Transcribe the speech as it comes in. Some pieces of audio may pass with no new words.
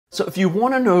So if you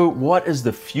want to know what is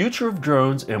the future of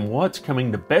drones and what's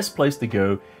coming, the best place to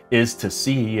go is to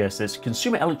CES. It's a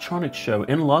consumer electronics show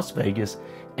in Las Vegas,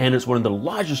 and it's one of the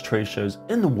largest trade shows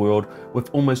in the world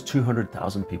with almost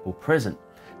 200,000 people present.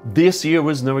 This year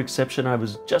was no exception. I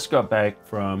just got back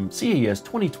from CES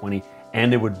 2020 and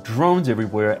there were drones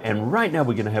everywhere, and right now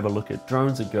we're going to have a look at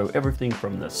drones that go everything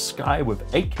from the sky with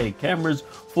 8K cameras,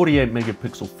 48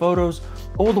 megapixel photos,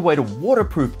 all the way to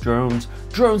waterproof drones,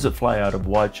 drones that fly out of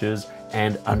watches,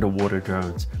 and underwater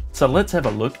drones. So let's have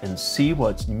a look and see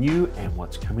what's new and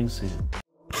what's coming soon.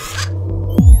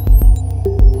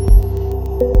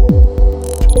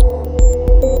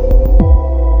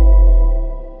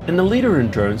 And the leader in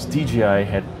drones, DJI,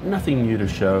 had nothing new to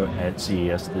show at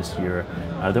CES this year.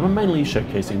 They were mainly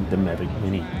showcasing the Mavic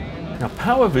Mini. Now,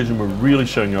 PowerVision were really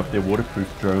showing off their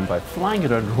waterproof drone by flying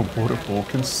it under a waterfall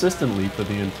consistently for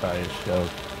the entire show.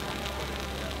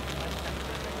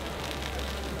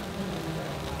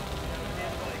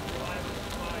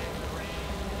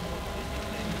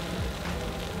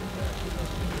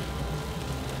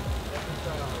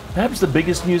 Perhaps the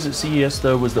biggest news at CES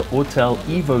though was the AUTEL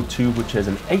EVO II, which has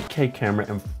an 8K camera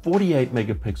and 48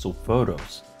 megapixel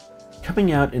photos.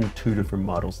 Coming out in 2 different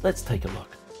models. Let's take a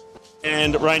look.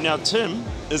 And right now Tim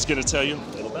is going to tell you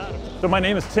a little about it. So my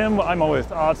name is Tim, I'm with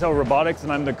AUTEL Robotics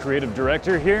and I'm the creative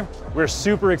director here. We're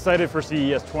super excited for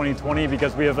CES 2020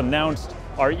 because we have announced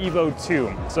our EVO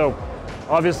II. So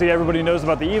obviously everybody knows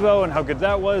about the EVO and how good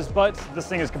that was, but this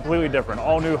thing is completely different,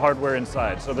 all new hardware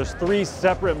inside. So there's 3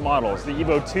 separate models, the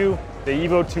EVO II, the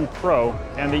EVO II Pro,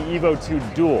 and the EVO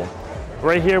II Dual.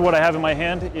 Right here, what I have in my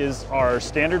hand is our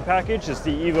standard package, it's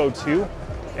the EVO II,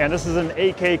 and this is an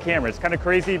 8K camera. It's kind of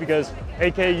crazy because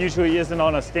 8K usually isn't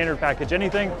on a standard package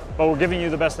anything, but we're giving you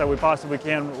the best that we possibly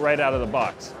can right out of the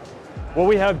box. What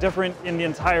we have different in the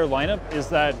entire lineup is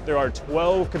that there are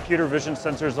 12 computer vision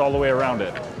sensors all the way around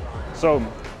it. So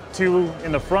 2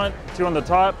 in the front, 2 on the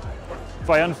top. If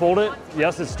I unfold it,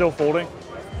 yes, it's still folding.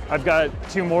 I've got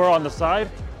 2 more on the side,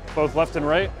 both left and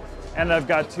right. And I've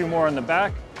got 2 more on the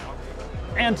back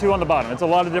and 2 on the bottom. It's a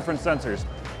lot of different sensors.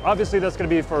 Obviously that's going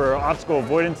to be for obstacle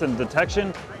avoidance and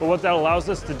detection, but what that allows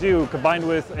us to do, combined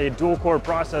with a dual core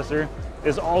processor,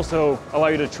 is also allow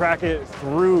you to track it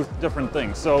through different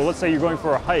things. So let's say you're going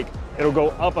for a hike, it'll go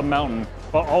up a mountain,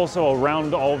 but also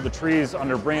around all of the trees,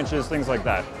 under branches, things like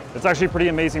that. It's actually pretty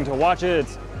amazing to watch it.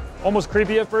 It's almost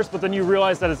creepy at first, but then you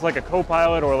realize that it's like a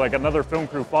co-pilot or like another film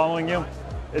crew following you.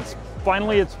 It's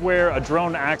where a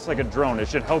drone acts like a drone. It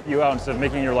should help you out instead of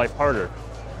making your life harder.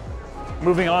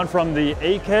 Moving on from the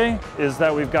 8K is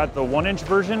that we've got the 1-inch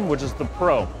version, which is the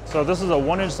Pro. So this is a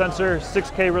 1-inch sensor,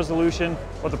 6K resolution.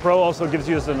 What the Pro also gives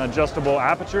you is an adjustable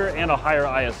aperture and a higher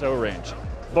ISO range.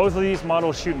 Both of these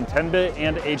models shoot in 10-bit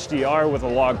and HDR with a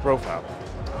log profile.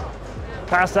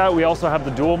 Past that, we also have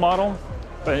the dual model,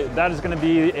 but that is going to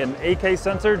be an 8K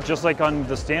sensor, just like on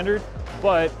the standard,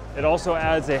 but it also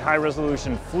adds a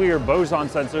high-resolution FLIR boson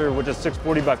sensor, which is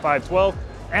 640 by 512,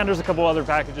 and there's a couple other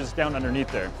packages down underneath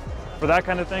there. For that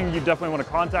kind of thing, you definitely want to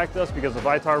contact us because of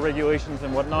ITAR regulations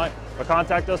and whatnot, but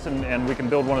contact us and we can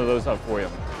build one of those up for you.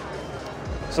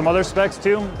 Some other specs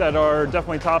too that are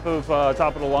definitely top of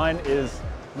the line is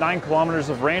 9 kilometers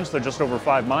of range, so just over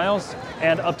 5 miles,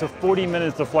 and up to 40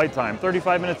 minutes of flight time.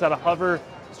 35 minutes out of hover,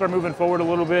 start moving forward a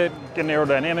little bit, getting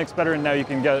aerodynamics better, and now you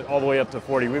can get all the way up to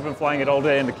 40. We've been flying it all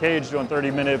day in the cage, doing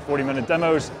 30-minute, 40-minute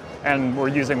demos, and we're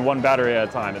using 1 battery at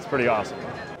a time. It's pretty awesome.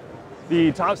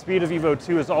 The top speed of EVO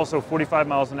II is also 45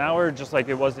 miles an hour, just like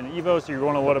it was in EVO, so you're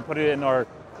going to want to put it in our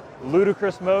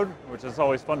ludicrous mode, which is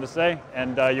always fun to say,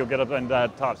 and you'll get up in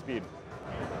that top speed.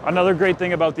 Another great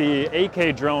thing about the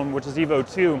 8K drone, which is EVO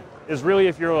II, is really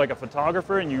if you're like a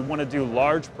photographer and you want to do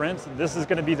large prints, this is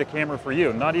going to be the camera for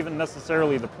you. Not even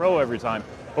necessarily the Pro every time,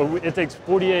 but it takes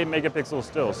 48 megapixels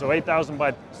still. So 8,000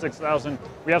 by 6,000.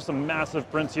 We have some massive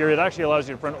prints here. It actually allows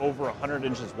you to print over 100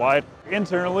 inches wide.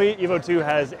 Internally, EVO II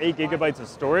has 8 gigabytes of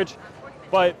storage,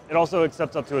 but it also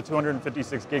accepts up to a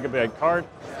 256 gigabyte card.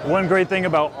 One great thing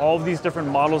about all of these different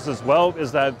models as well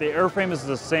is that the airframe is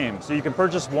the same. So you can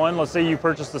purchase one, let's say you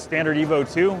purchase the standard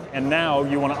EVO II, and now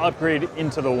you want to upgrade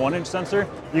into the 1-inch sensor.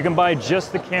 You can buy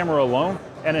just the camera alone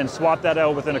and then swap that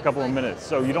out within a couple of minutes.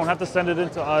 So you don't have to send it in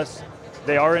to us.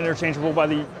 They are interchangeable by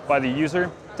the user.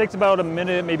 It takes about a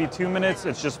minute, maybe 2 minutes.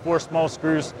 It's just 4 small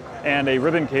screws and a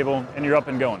ribbon cable, and you're up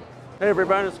and going. Hey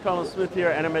everybody, it's Colin Smith here,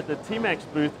 and I'm at the T-Max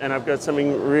booth, and I've got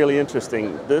something really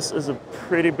interesting. This is a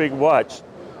pretty big watch,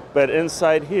 but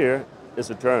inside here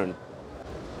is a drone.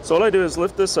 So all I do is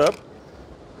lift this up,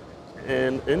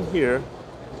 and in here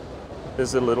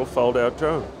is a little fold-out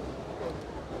drone.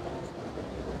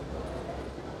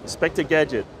 Inspector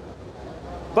Gadget.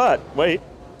 But wait,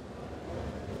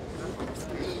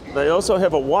 they also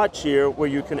have a watch here where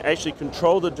you can actually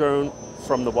control the drone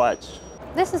from the watch.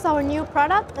 This is our new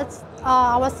product. It's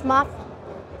our smart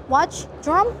watch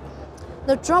drone.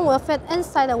 The drone will fit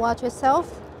inside the watch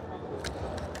itself.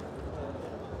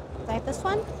 Like this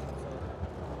one.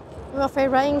 It will fit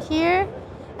right in here.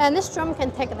 And this drone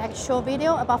can take like short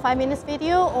video, about 5 minutes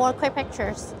video, or quick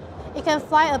pictures. It can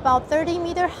fly about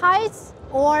 30-meter heights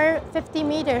or 50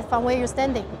 meters from where you're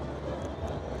standing.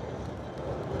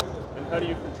 And how do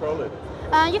you control it?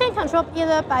 You can control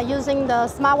either by using the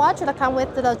smartwatch that comes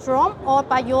with the drone or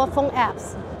by your phone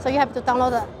apps. So you have to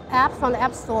download the app from the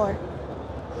App Store.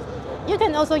 You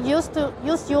can also use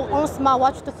your own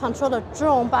smartwatch to control the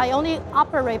drone, but only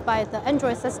operate by the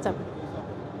Android system.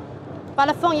 By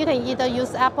the phone, you can either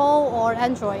use Apple or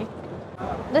Android.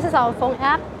 This is our phone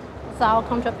app. It's our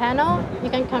control panel. You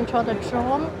can control the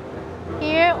drone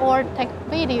here or take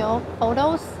video,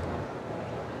 photos.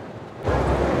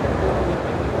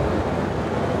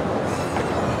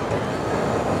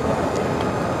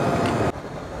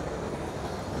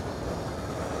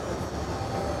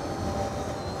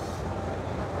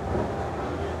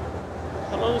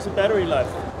 How long is the battery life?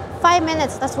 5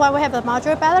 minutes. That's why we have a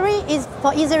modular battery. Is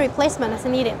for easy replacement as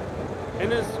needed.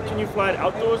 And can you fly it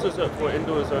outdoors or is it for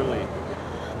indoors only?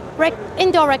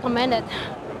 Indoor recommended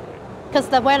because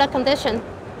the weather condition.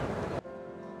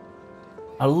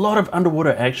 A lot of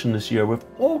underwater action this year with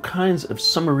all kinds of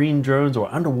submarine drones or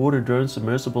underwater drones,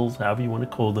 submersibles, however you want to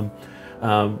call them.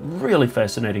 Really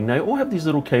fascinating. They all have these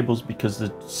little cables because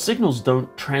the signals don't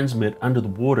transmit under the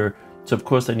water. So of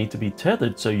course they need to be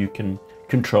tethered so you can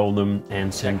control them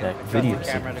and send back video.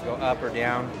 Camera to go up or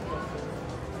down.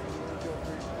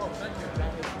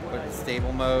 Put it in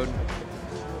stable mode.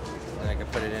 And I can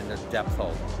put it into depth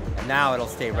hold. And now it'll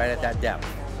stay right at that depth.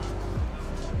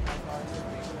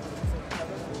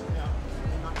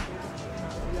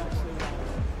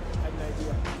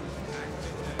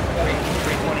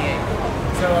 328.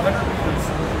 So 100 meters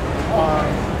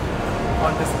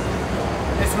on this one.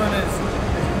 This one is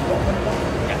so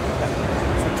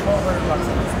 $1,200 on this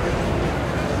one.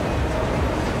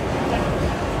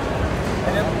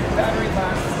 And then the battery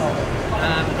lasts how long?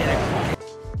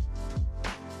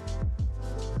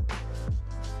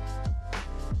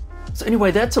 So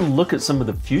anyway, that's a look at some of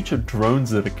the future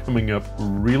drones that are coming up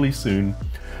really soon.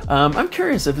 I'm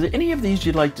curious, if there are any of these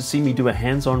you'd like to see me do a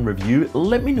hands-on review,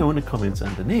 let me know in the comments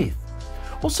underneath.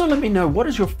 Also, let me know what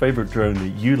is your favorite drone that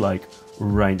you like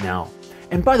right now.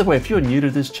 And by the way, if you're new to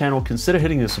this channel, consider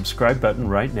hitting the subscribe button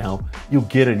right now. You'll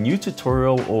get a new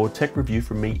tutorial or tech review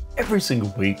from me every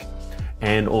single week,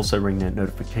 and also ring that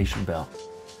notification bell.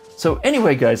 So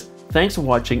anyway guys, thanks for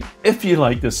watching. If you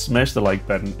like this, smash the like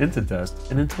button into dust,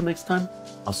 and until next time,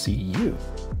 I'll see you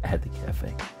at the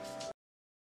cafe.